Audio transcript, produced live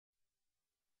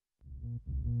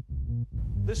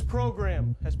This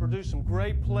program has produced some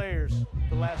great players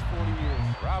the last 40 years.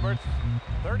 Roberts,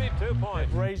 32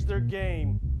 points. They've raised their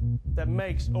game that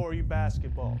makes ORU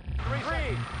basketball. 3, 2,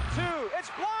 it's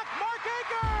blocked, Mark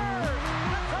Akers!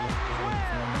 The Titans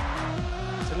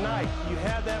win! Tonight, you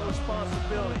have that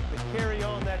responsibility to carry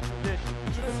on that tradition.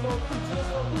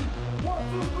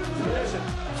 Tradition.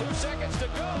 2 seconds to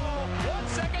go. 1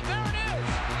 second, there it is!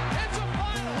 It's a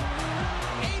final!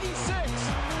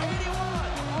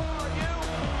 86-81. ORU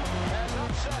has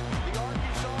upset the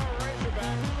Arkansas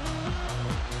Razorbacks.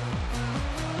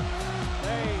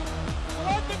 They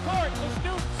flood the court, the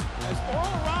students, as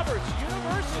Oral Roberts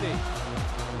University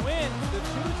wins the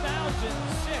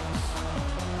 2006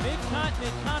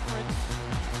 Mid-Continent Conference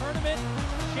Tournament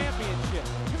Championship. 2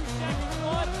 seconds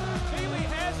left, Bailey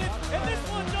has it, and this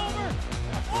one's over.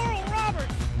 Oral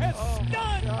Roberts has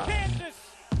stunned Kansas.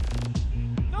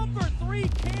 Number 3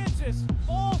 Kansas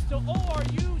falls to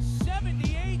ORU.